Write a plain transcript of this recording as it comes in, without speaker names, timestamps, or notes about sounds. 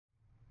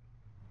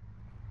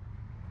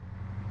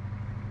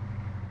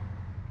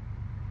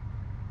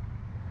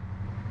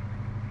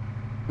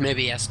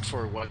Maybe ask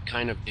for what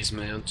kind of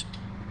dismount.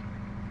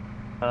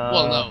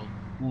 Well, no.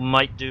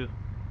 Might do.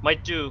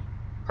 Might do.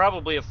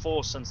 Probably a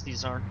full since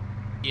these aren't.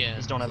 Yeah.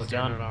 These don't have a they're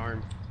gun. not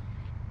armed.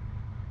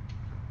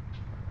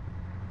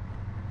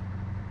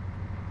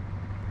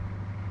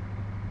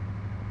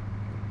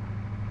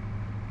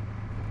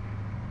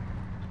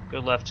 Go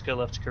left,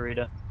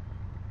 Karita.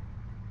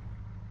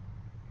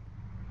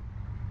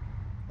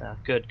 Yeah,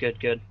 good, good,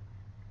 good.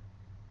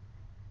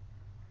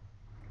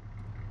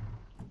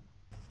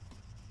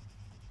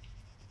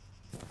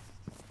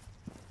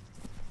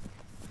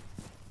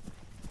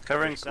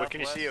 Covering. What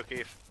can you see,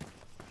 O'Keefe?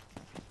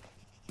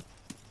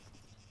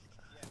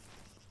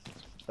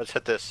 Let's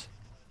hit this.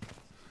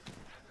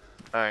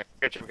 Alright,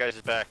 get you guys'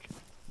 back.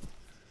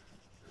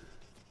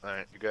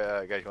 Alright, you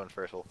guys going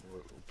first. We'll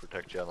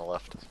protect you on the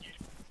left.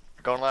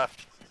 Going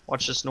left.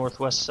 Watch this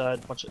northwest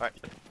side. Watch it.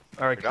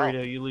 Alright,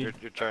 Karita, you lead.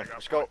 Your turn.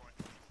 Let's go.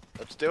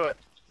 Let's do it.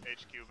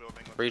 HQ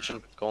building.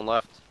 Reaching, going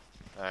left.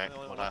 Alright,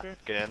 wanna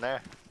get in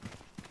there?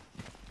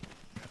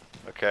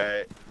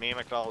 Okay, me and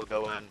McDonald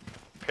will go in.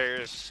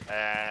 Pierce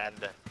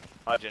and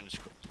Hudgens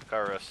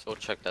cover us. Go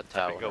check that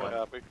tower. Go in.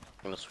 I'm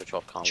gonna switch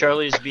off combat.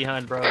 Charlie's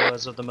behind Bravo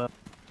as of the moment.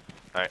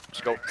 Alright,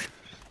 let's go.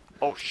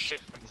 Oh shit.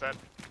 One set.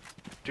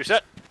 2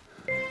 set.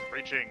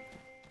 Reaching.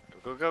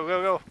 Go, go,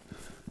 go, go.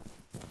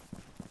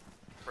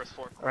 First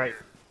floor. Alright,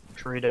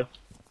 Karita.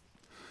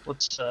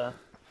 Let's Alright,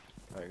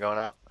 going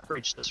out.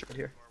 reach this right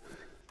here.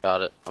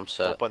 Got it. I'm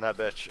set. Open that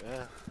bitch.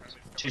 Yeah.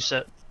 2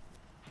 set.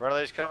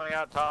 Relay's coming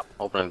out top.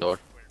 Opening door.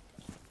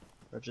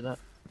 Roger that.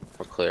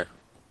 We're clear.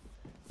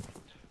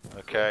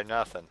 Okay,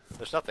 nothing.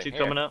 There's nothing 2 here.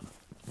 coming out.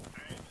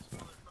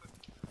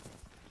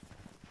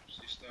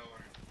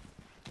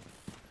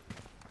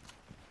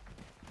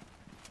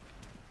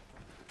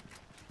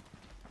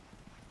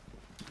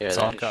 Yeah, It's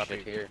that all is copy.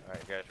 shit here.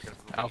 Alright, guys. We're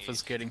gonna move Alpha's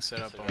east. getting set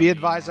up. On Be the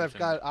advised, north I've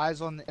got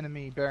eyes on the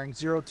enemy bearing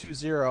 020,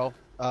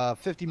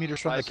 50 meters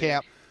from the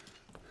camp.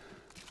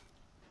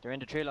 They're in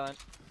the tree line.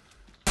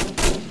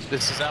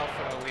 This is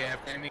Alpha. We have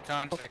enemy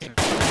contact in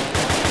the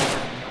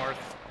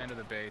north end of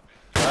the bay.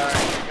 Alright,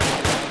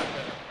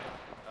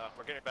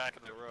 we're getting back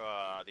in the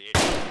 80.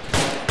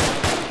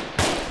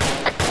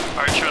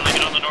 Alright, Charlie,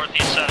 get on the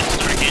northeast side and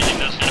start engaging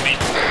those enemies.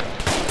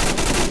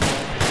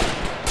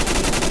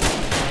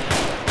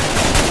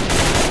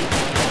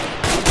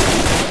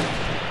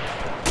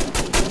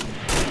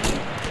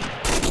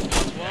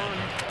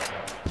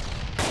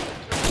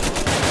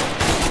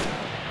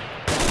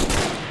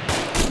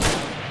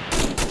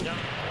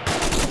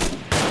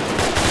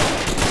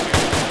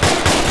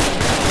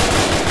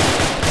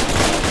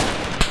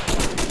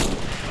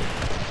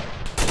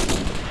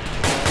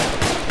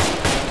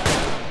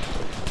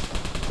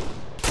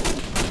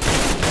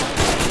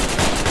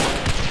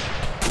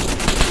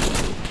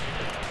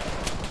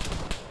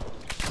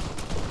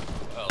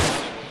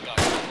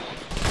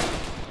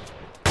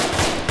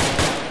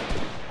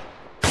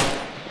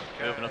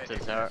 Moving up to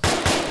the tower.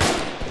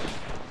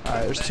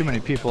 Alright, there's too many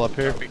people up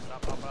here.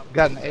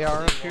 Got an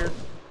AR up here.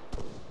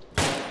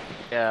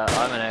 Yeah,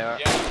 I'm an AR.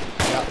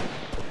 Yeah.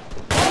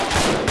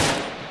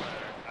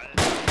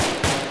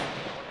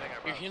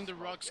 You're hitting the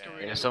rocks,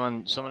 Karita. Yeah,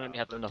 someone let me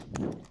have them know.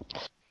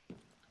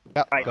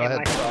 Yep, Right, go get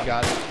ahead. my- You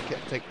got it.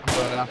 I'm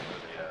going now.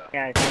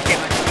 Yeah, just get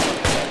my.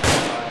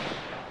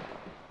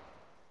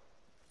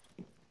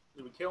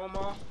 Did we kill them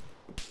all?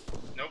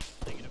 Nope.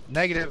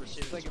 Negative.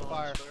 Taking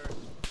fire.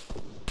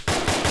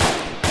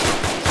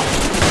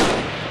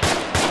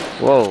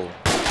 Whoa.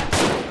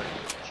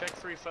 Check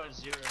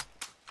 350.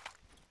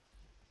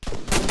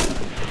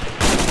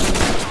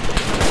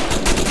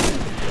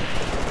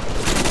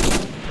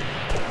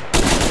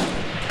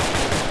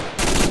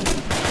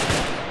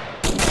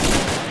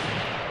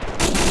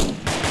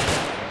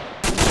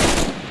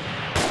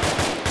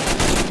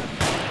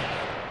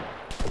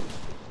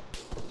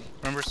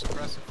 Remember,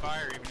 suppressive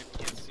fire even if you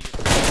can't see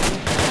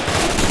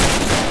it.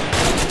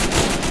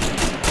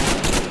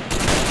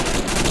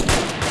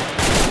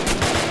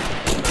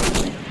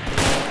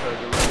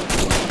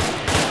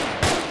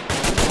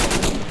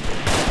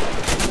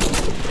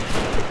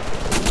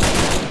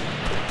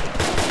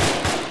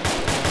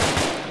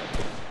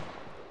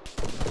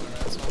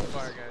 Alright, hold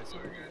fire, guys.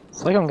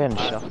 It's like I'm getting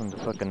shot from the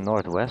fucking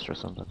northwest or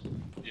something.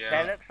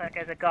 There looks like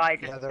there's a guy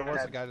just. Yeah, there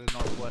was a guy to the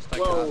northwest. I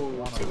Whoa, got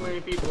one too of them.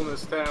 many people in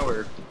this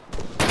tower.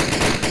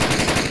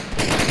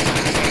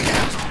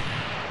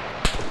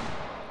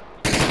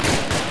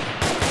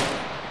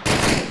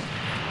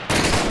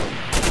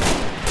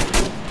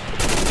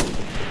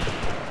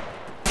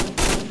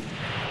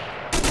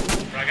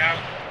 Frag out.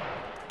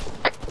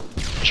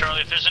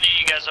 Charlie, if there's any of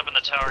you guys up in the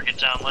tower, get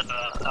down, let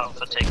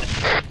Alpha take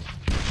it.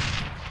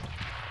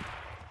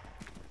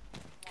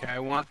 Okay, I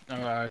want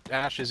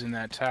Ashes in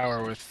that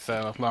tower with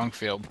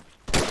Longfield.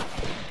 This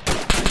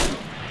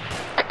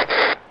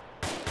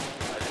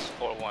is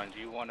 4-1. Do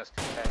you want us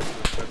to tag you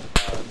with the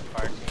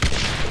fire team?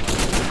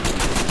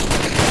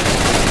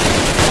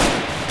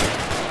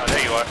 Oh,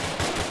 there you are.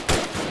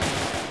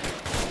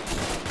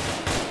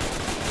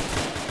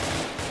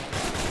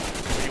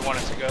 Where do you want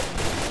us to go?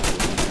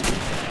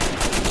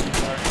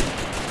 Sorry.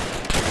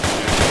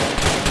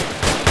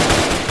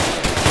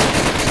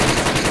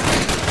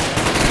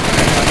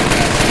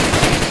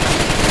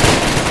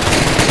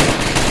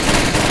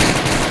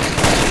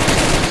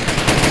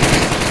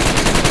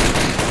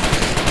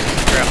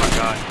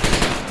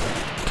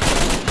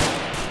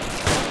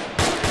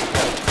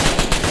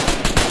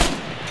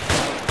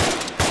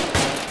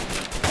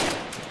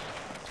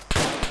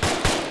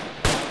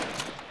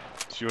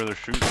 see where they're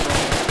shooting from?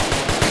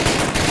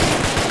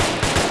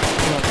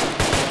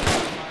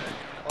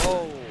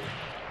 Oh!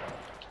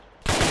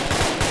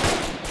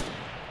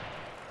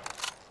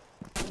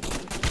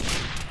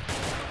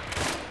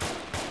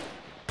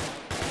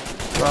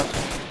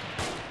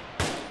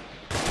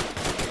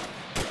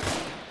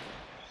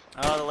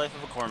 Oh, the life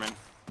of a corpsman.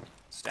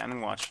 Stand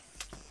and watch.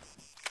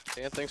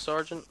 Anything,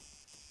 Sergeant?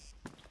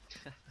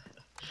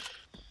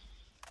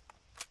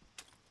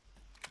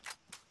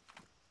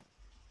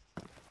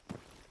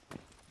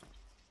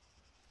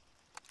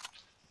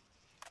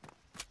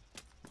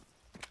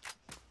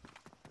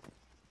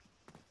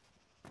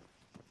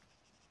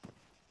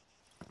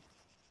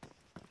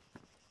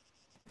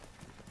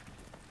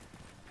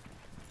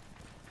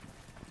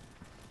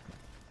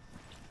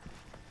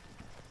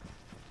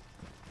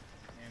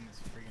 Man, this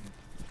freaking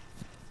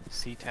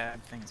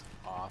cTab thing's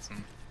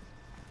awesome.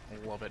 I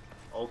love it.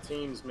 All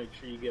teams, make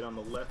sure you get on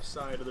the left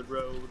side of the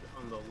road,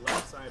 on the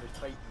left side of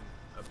Titan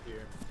up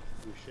here.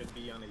 We should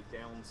be on a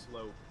down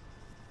slope.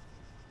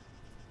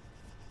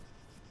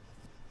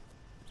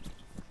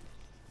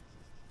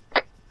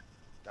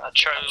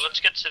 Charlie, let's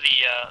get to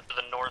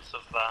the north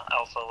of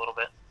Alpha a little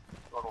bit.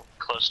 A little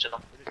close to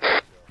them.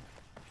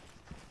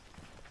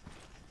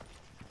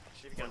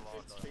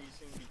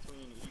 Spacing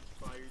between each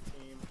fire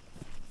team.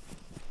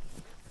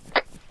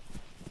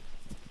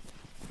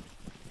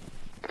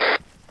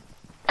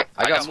 I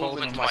got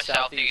movement to my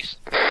southeast.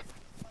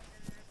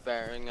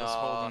 Bearing, Let's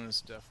hold on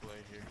this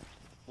definitely here.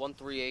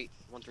 138,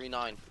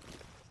 139.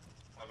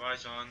 Have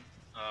eyes on.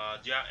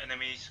 Yeah,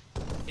 enemies.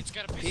 It's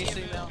got a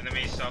PC now.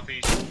 Enemies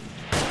southeast.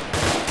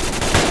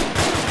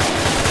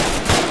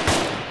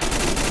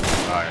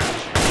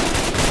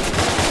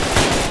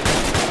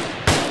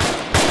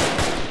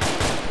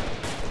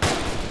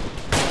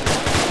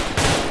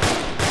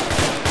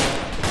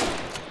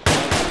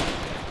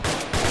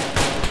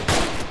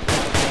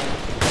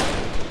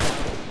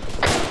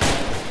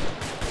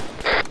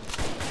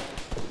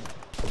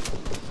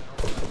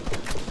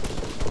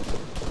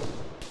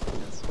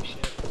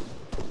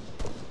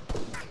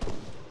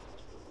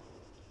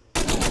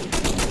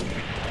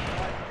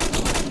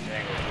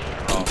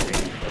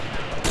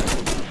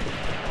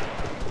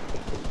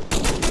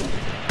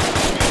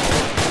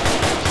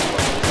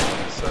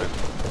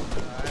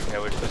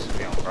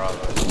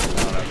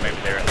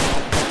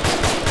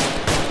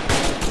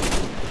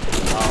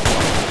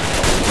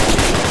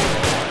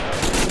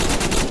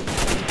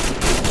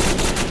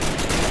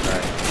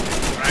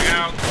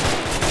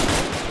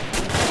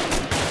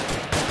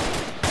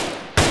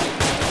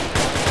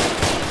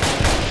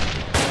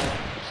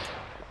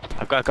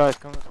 Got guys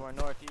coming to our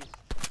northeast.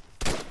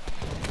 1-1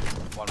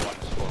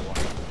 is 4-1.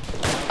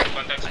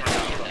 Contacts from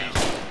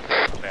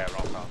northeast. There,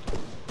 wrong count.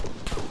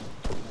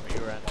 Where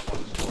you at?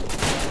 1-1 is 4-1.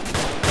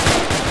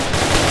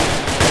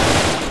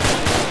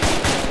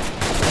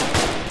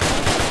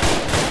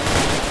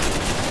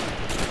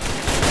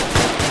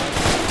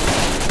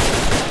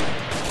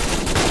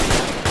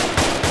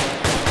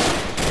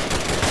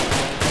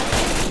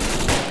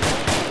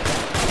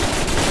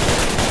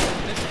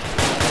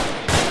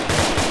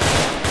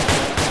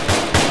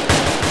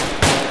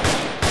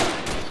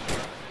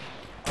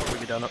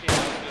 Done up.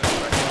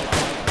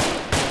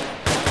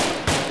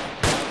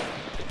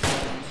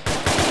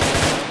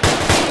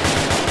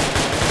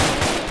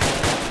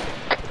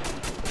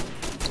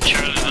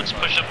 Charlie, let's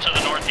push up to the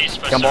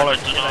northeast. Come on,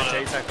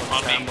 J-Tech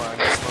on standby. I'm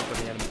gonna smoke with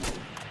the enemy.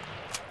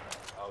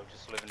 Oh,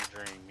 just living a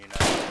dream, you know.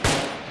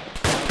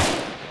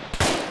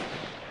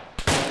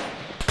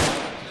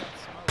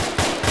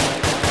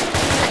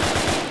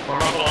 We'll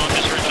run along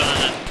this route and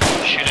then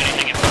shoot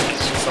anything in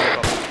buckets.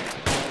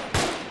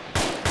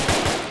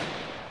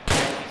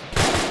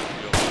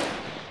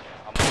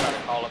 I'm gonna try to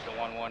call up the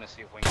 1-1 and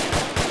see if we can get up.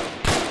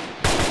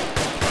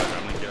 Alright,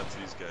 I'm gonna get up to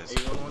these guys.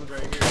 811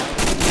 right here.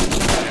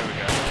 There we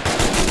go.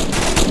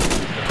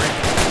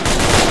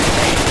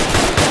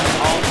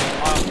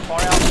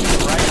 Far out to the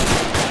right, there's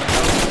a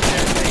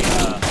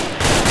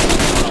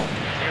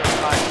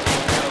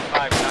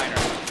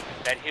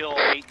 05059er. That hill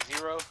 80.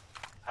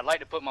 I'd like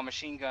to put my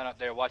machine gun up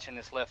there watching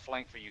this left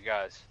flank for you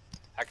guys.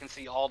 I can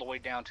see all the way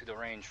down to the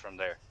range from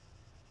there.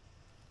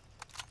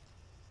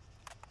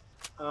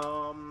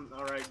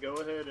 Alright, go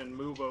ahead and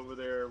move over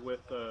there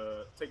with,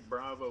 take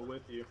Bravo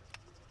with you.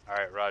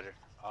 Alright, roger.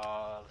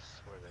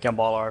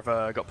 Gambala,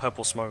 I've got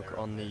purple smoke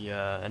on the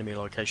enemy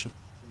location.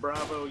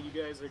 Bravo, you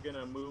guys are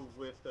gonna move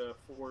with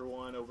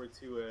 4-1 over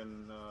to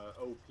an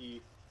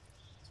OP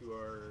to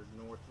our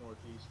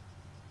northeast.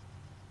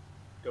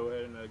 Go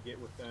ahead and get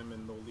with them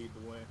and they'll lead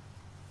the way.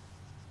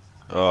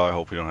 Oh, I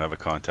hope we don't have a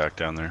contact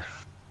down there.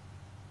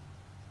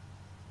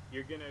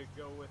 You're gonna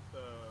go with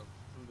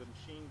from the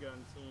machine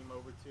gun team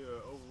over to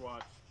an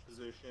Overwatch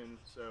position,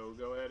 so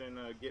go ahead and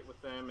get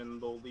with them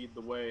and they'll lead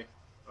the way.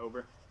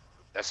 Over.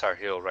 That's our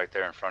hill right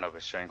there in front of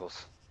us,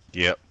 Shingles.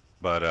 Yep,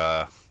 but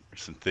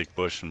there's some thick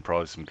bush and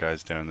probably some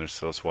guys down there,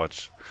 so let's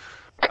watch.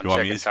 I'm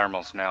checking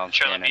thermals now.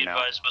 Charlie, be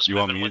advised, was You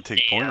want me moving to with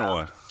take point or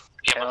what?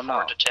 We have a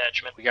forward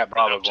detachment. We got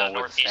Bravo up to going with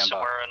northeast standby.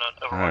 somewhere in an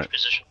overwatch Alright.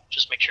 position.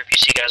 Just make sure if you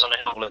see guys on the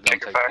hill, Let them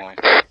check your take fire. point.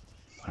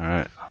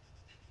 Alright.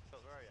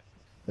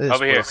 This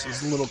Over here. place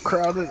is a little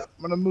crowded. I'm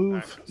gonna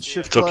move.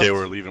 Shift It's okay,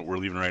 left. we're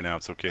leaving right now,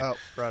 it's okay. Oh,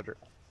 Roger.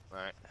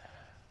 Alright.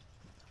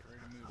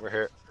 We're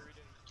here.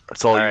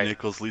 It's all Alright. you,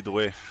 Nichols, lead the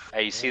way.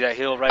 Hey, you see that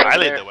hill right I over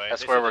lead there? the way.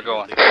 That's They where said we're that you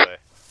going. lead the way.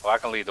 Oh, I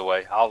can lead the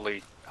way. I'll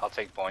lead. I'll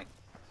take point.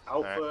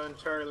 Alpha and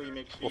Charlie,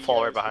 make sure We'll you follow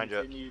guys right behind you.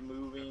 continue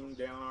moving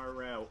down our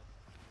route.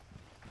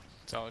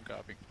 Solid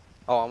copy.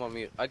 Oh, I'm on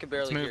mute. I can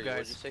barely Let's move, hear you. What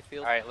guys. did you say,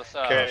 Field? Alright, let's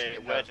Okay,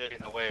 wedge get it.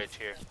 in the wedge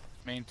here.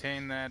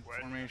 Maintain that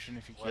formation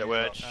if you can. Yeah,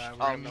 wedge. We're Oh,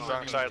 gonna no, move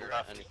wrong in side here.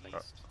 left. Anything.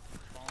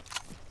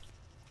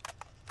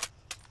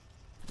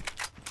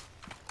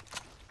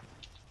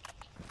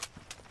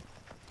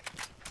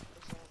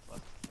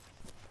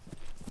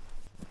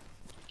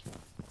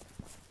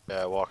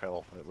 Yeah, walking a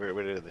little.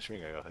 Where did the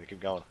swing go? Keep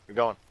going. Keep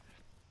going.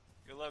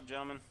 Good luck,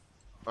 gentlemen.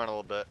 Run a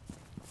little bit.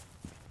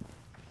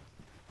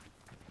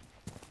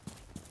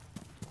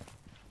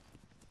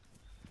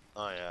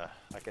 Oh yeah,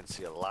 I can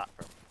see a lot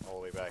from all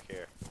the way back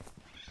here.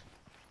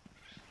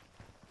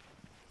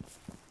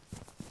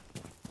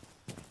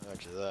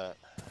 Roger that.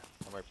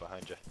 I'm right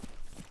behind you.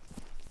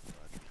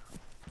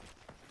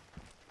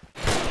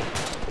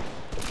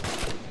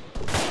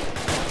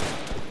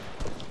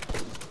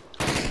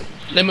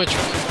 Limo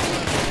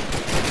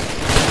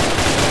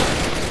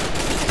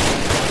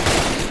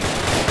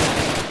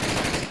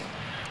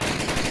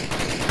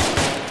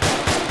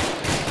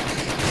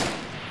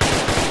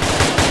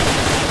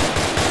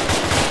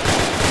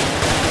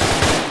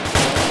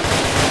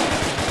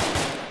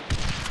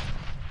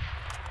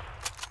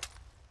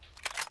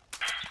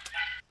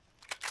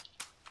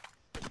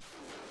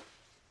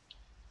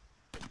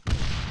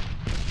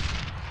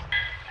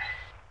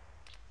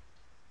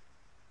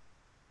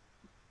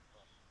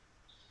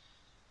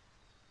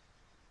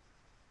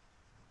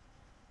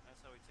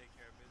That's how we take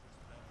care of business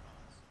without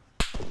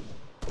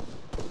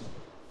cause.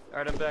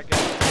 Alright, I'm back in.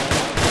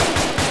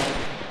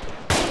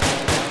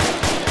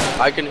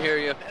 I can hear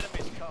you.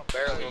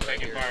 Barely.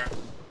 Taking fire.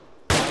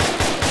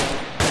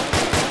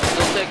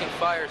 Still taking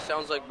fire.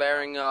 Sounds like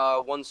bearing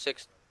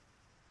 160.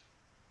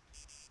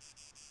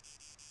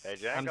 Hey,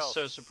 Janko. I'm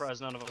so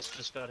surprised none of us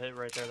just got hit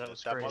right there. That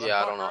was That crazy.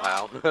 Yeah, I don't know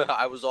how.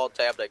 I was all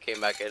tabbed. I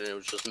came back in and it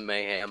was just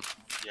mayhem.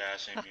 Yeah,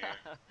 same here.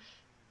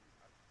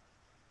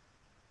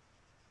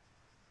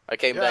 I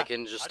came Yeah, back in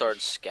and just started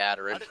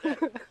scattering.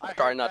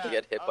 Trying not to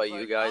get hit by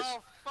you guys.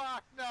 Oh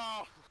fuck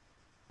no!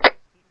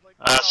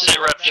 Sit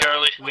rep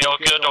Charlie. We all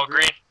good? All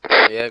green?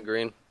 Yeah,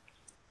 green.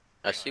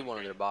 I see one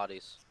of their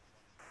bodies.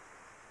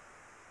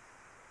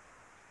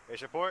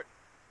 Base report.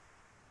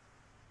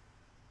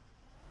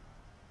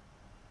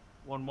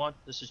 1-1.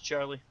 This is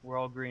Charlie. We're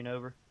all green.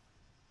 Over.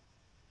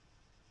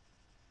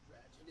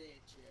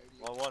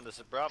 1-1. This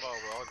is Bravo.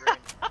 We're all green.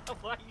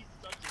 Why are you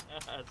such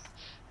an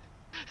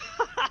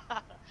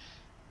ass?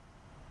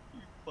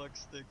 You fuck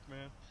stick,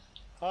 man.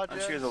 Aren't you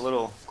guys a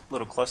little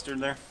clustered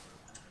there?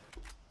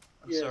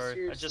 I'm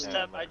sorry. I just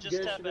tapped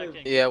back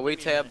in. Yeah, we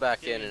tabbed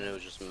back in and it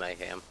was just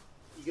mayhem.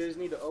 You guys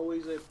need to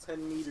always have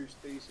 10 meters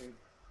spacing.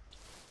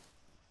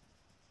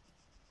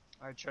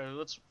 Alright, Charlie,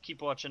 let's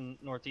keep watching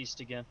northeast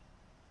again.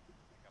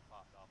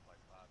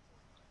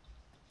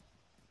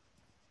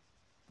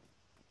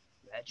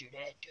 Roger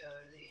that,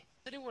 Charlie.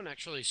 Has anyone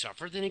actually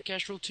suffered any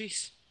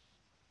casualties?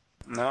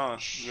 No,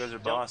 you guys are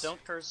boss.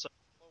 Don't curse.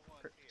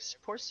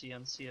 Poor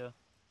CNCO.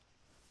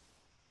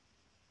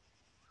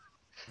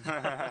 It's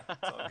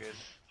all good.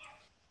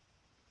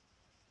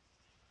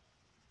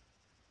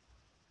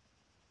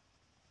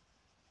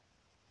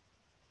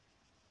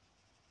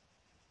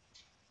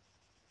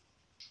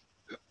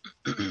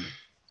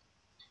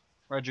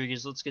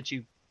 Rodriguez, let's get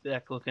you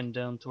back looking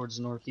down towards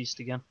the northeast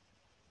again.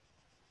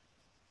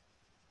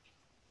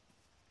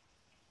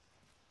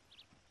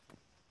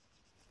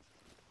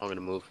 I'm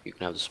gonna move. You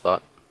can have the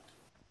spot.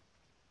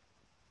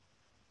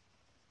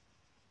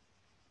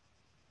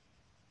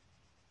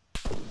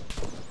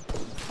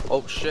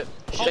 Oh shit.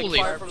 Take Holy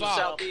fire from the fuck.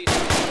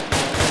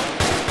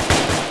 southeast.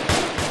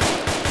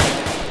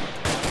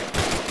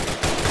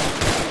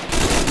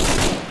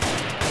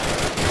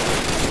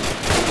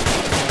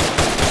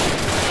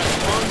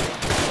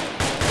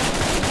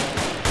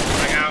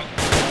 Bring out.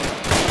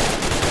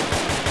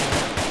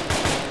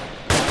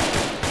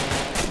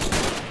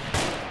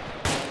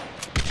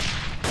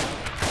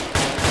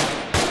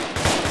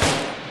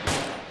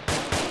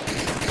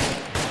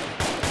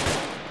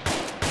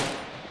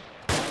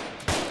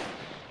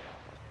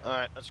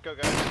 Alright, let's go,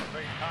 guys.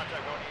 Breaking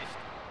contact going east.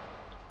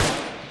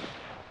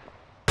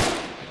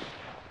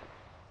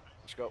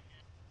 Let's go.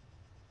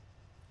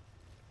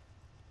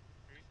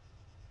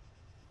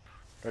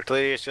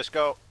 Directly east, just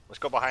go. Let's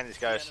go behind these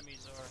guys.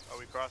 Are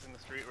we crossing the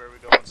street? Where are we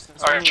going?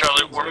 Alright,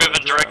 Charlie, we're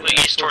moving directly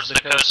east towards the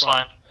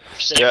coastline.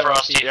 Stay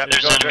frosty. Yep,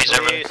 There's go enemies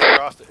directly over east, there.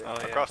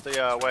 across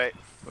the way.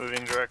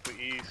 Moving directly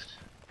east.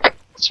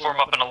 Let's form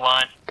up in a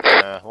line.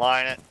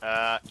 Line it.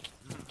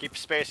 Keep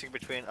spacing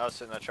between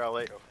us and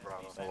Charlie.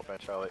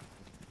 Elephant Charlie.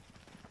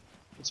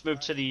 Let's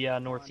move to the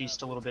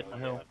northeast a little bit in the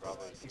hill.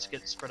 Let's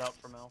get spread out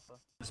from Alpha.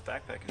 This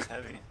backpack is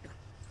heavy.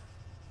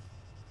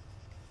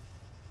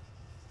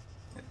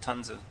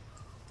 Tons of.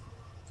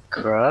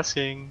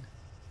 Crossing.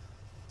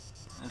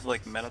 There's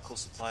like medical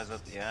supplies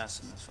up the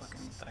ass in this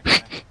fucking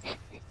backpack.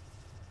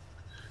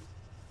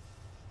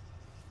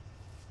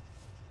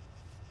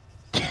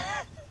 You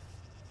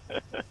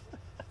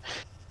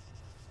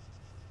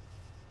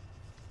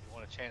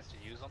want a chance to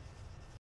use them?